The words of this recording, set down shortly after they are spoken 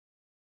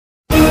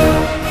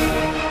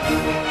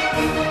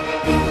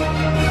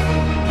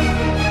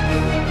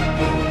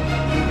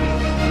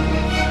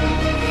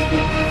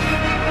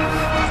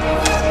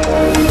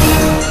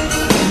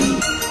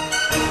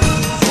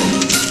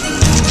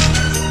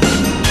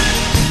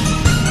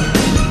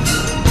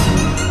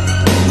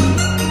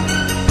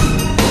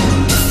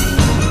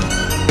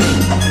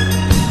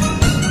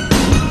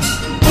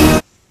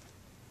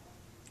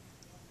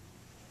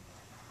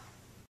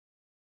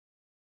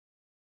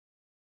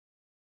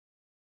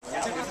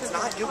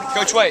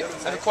Coach White, I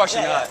have a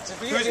question.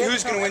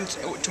 Who's going to win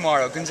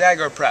tomorrow,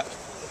 Gonzaga or Prep?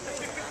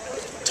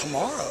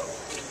 Tomorrow?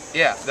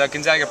 Yeah, the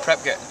Gonzaga Prep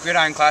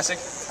Gridiron Classic.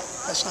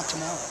 That's not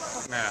tomorrow.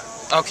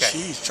 Yeah. Okay.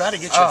 Jeez, try to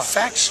get your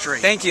facts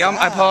straight. Thank you.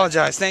 I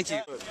apologize. Thank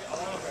you.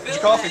 Mr.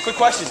 Coffee, quick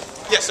question.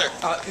 Yes, sir.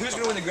 Who's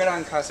going to win the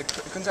Gridiron Classic,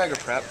 Gonzaga or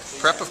Prep?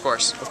 Prep, of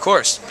course. Of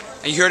course.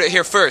 And you heard it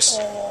here first.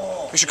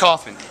 Mr.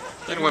 Coffin.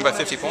 You're going to win by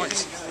 50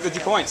 points. 50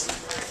 points.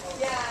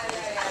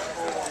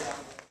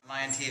 Am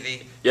I on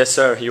TV? Yes,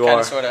 sir, you Kinda,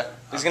 are. sorta.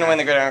 Who's going to win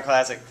the Gridiron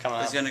Classic? Come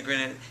on. Who's going to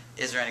grin?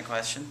 Is there any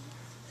question?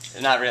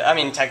 Not really. I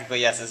mean,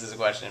 technically, yes, this is a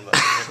question, but...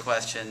 Is there a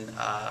question?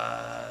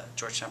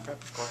 Georgetown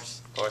Prep, of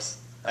course. Of course.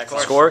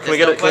 Score? Can we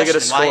get a Why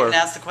score? even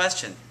ask the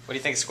question? What do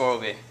you think the score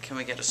will be? Can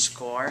we get a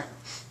score?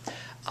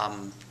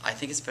 I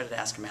think it's better to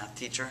ask a math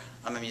teacher.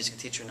 I'm a music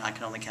teacher, and I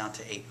can only count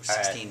to 8 or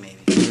 16, maybe.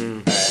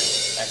 Alright,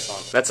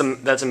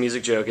 excellent. That's a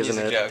music joke, isn't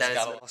it? Joke. That is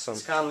awesome.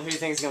 Colin, who do you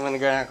think is going to win the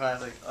Gridiron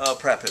Classic?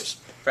 Prep is.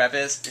 Prep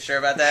is? You sure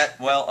about that?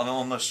 Well, I'm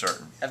almost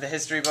certain. Have the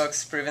history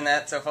books proven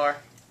that so far?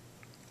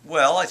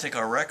 Well, I think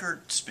our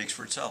record speaks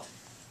for itself.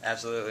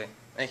 Absolutely.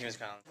 Thank you, Ms.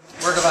 Collins.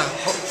 We're going to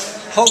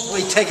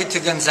hopefully take it to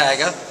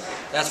Gonzaga.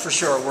 That's for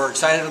sure. We're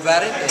excited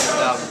about it and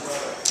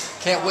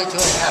can't wait till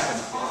it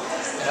happens.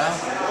 You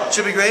know?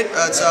 Should be great.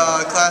 It's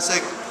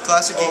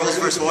classic Eagles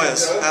versus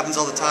Hoyas. Happens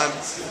all the time.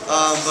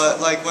 But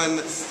like when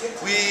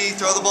we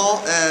throw the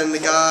ball and the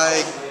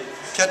guy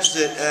catches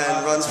it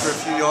and runs for a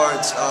few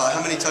yards,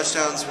 how many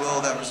touchdowns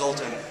will that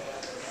result in?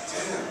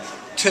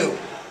 2.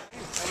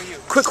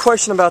 Quick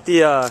question about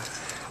the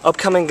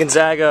upcoming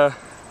Gonzaga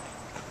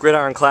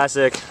Gridiron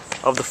Classic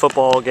of the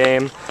football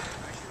game.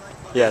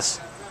 Yes.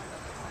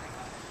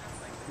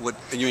 What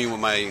you mean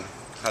with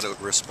how to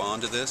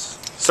respond to this?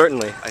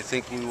 Certainly. I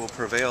think we will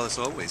prevail as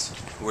always.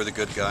 We're the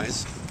good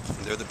guys,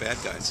 and they're the bad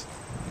guys.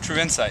 True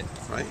insight.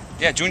 Right?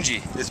 Yeah,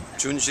 Junji. It's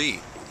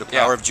Junji. The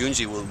power of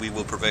Junji we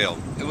will prevail.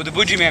 Will the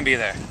Bougie Man be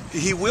there?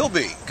 He will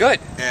be. Good.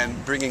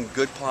 And bringing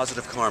good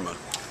positive karma.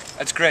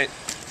 That's great.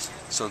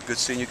 So good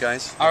seeing you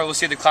guys. All right, we'll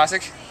see you at the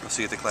Classic. We'll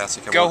see you at the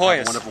Classic. Go Hoyas.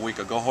 Have a wonderful week.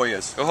 Go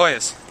Hoyas. Go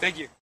Hoyas. Thank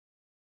you.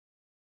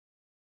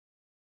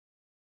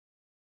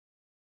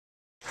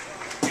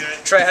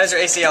 Trey, how does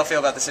your ACL feel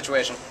about the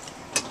situation?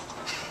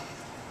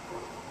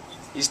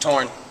 He's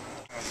torn.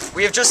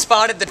 We have just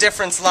spotted the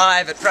difference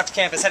live at Prep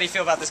Campus. How do you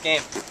feel about this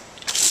game? I'm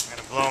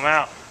gonna blow him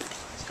out.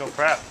 Let's go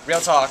Prep. Real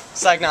talk.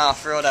 Psych now,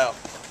 for real though.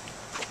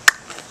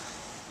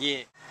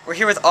 Yeah. We're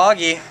here with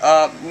Augie.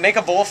 Make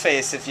a bull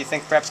face if you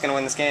think Prep's gonna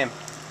win this game.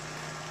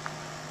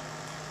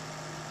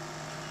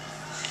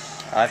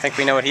 I think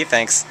we know what he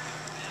thinks.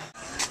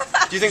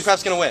 Do you think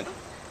Prep's gonna win?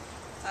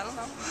 I don't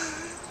know.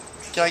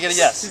 Can I get a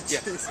yes? Yeah.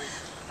 No.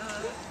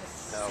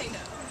 Say no.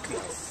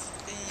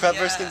 Prep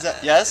versus Gonzaga.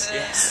 Yes?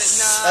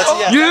 Yes. That's a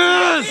yes.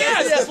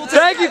 Yes! Yes! We'll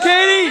Thank you,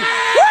 Katie!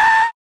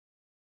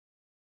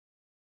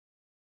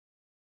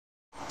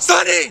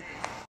 Sonny!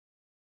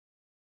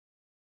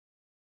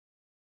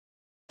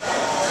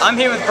 I'm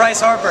here with Bryce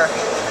Harper.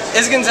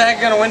 Is Gonzaga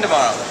going to win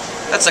tomorrow?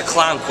 That's a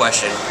clown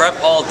question.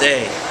 Prep all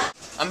day.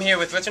 I'm here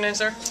with, what's your name,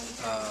 sir?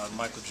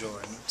 Michael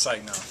Jordan.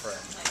 Psych now,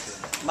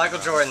 Prep. Michael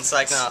Jordan,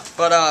 psych now.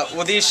 But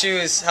will these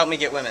shoes help me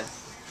get women?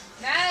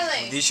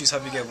 Natalie! These shoes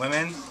help you get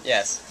women?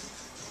 Yes.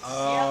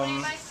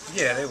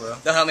 Yeah, they will.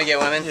 They'll help me get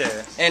women?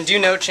 Yeah. And do you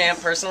know Champ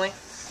personally?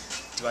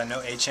 Do I know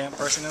a Champ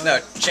personally? No,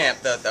 Champ,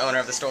 the owner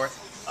of the store.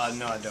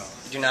 No, I don't.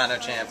 Do not know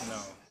Champ? No.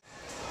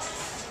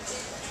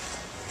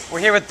 We're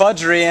here with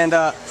Budgery, and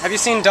have you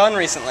seen Dunn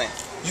recently?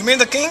 You mean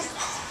the king?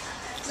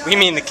 We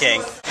mean the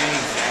king.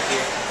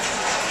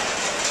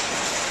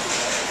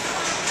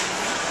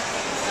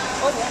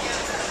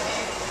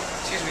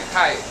 Excuse me.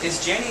 Hi,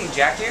 is Jenny and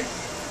Jack here?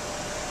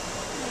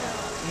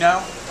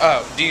 No?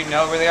 Oh, do you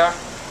know where they are?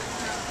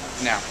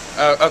 No.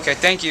 Oh, okay,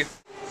 thank you.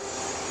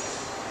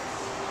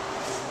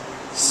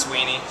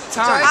 Sweeney.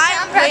 Time.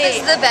 Prep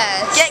is the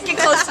best. Get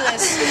close to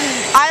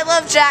this. I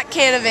love Jack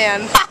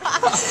Canavan.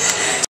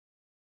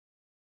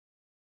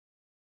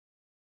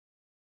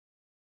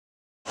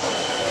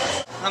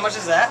 How much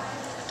is that?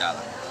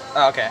 $1.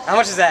 Oh, okay. How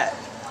much is that?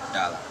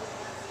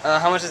 $1.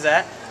 How much is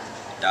that?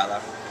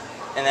 $1.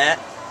 And that?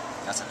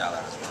 That's $1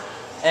 as well.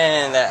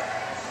 And that?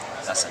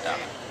 That's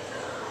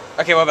 $1.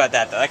 Okay, what about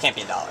that though? That can't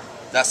be $1.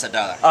 That's $1.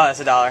 Oh, that's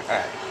 $1. All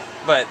right.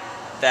 But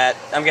that,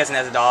 I'm guessing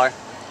that's $1.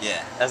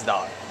 Yeah. That's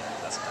 $1.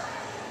 That's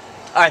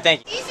 $1. All right,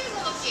 thank you. These are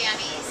little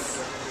jammies.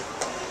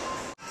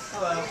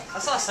 Hello. I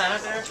saw a sign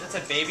up there that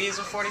said babies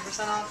are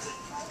 40% off.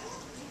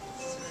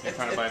 You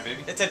trying to buy a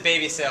baby? It's a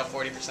baby sale,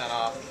 40%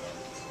 off.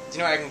 Do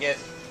you know what I can get?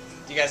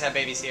 Do you guys have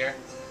babies here?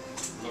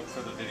 Look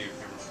for the video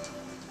camera.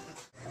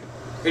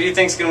 Who do you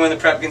think's gonna win the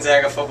Prep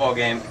Gonzaga football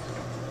game?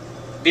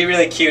 Be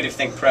really cute if you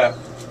think Prep.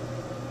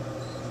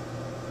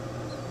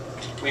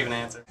 We have an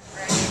answer.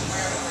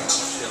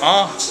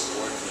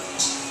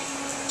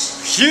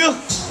 Here.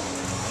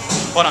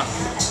 Hold on.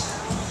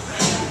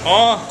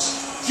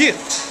 Here.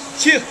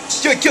 Here.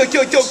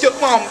 Yo,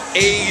 I'm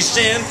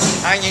Asian.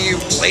 I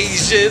ain't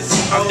places.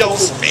 I'm no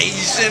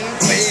Asian.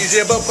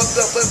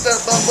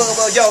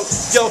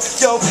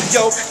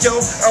 Yo,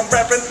 I'm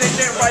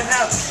representing right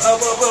now.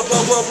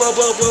 Yeah.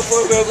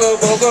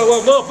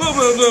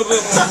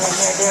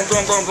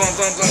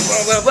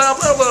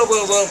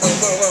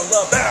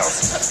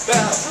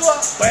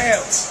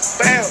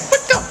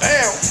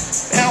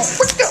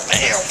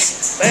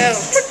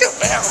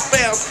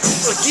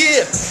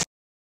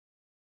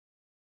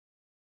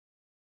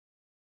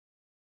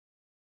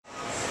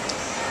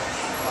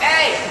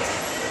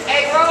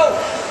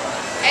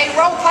 Hey,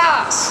 roll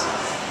pass.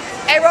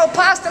 Hey, roll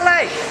pass the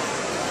leg.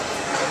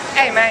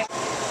 Hey, man.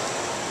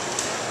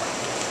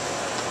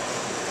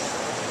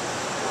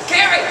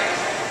 Carrie.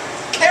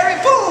 Carrie,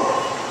 boo.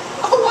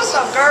 Oh, what's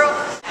up,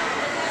 girl?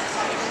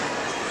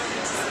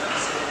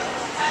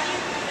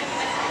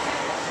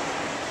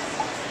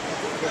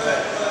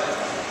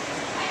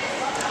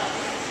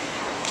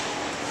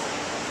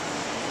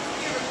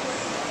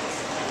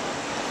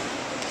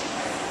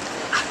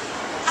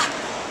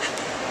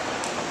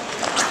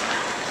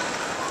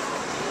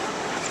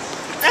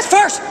 That's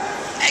first.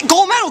 Hey,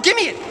 gold medal, give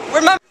me it.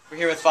 Where'd my... We're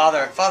here with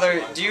Father.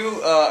 Father, do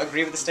you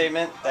agree with the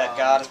statement that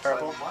God is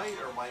purple?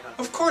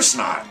 Of course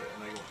not.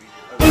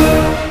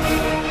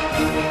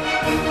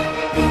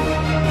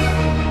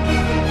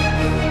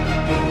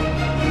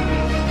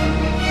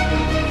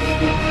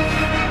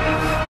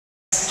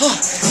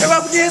 Hey,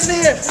 up against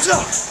there. What's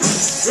up?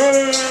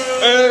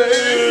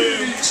 Hey.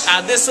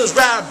 This is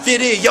Rap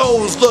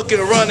Videos looking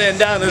running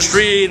down the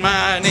street.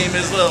 My name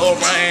is Little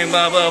Brain.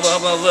 Blah blah blah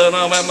blah blah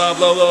blah blah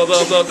blah blah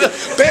blah blah.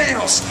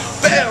 Bounce,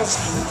 bounce,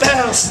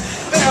 bounce,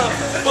 bounce.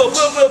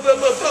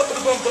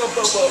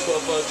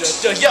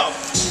 Yo,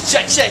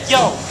 check, check,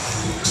 yo.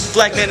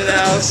 Black man in the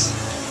house.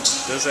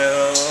 Just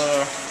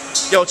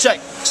yo, check,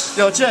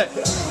 yo, check.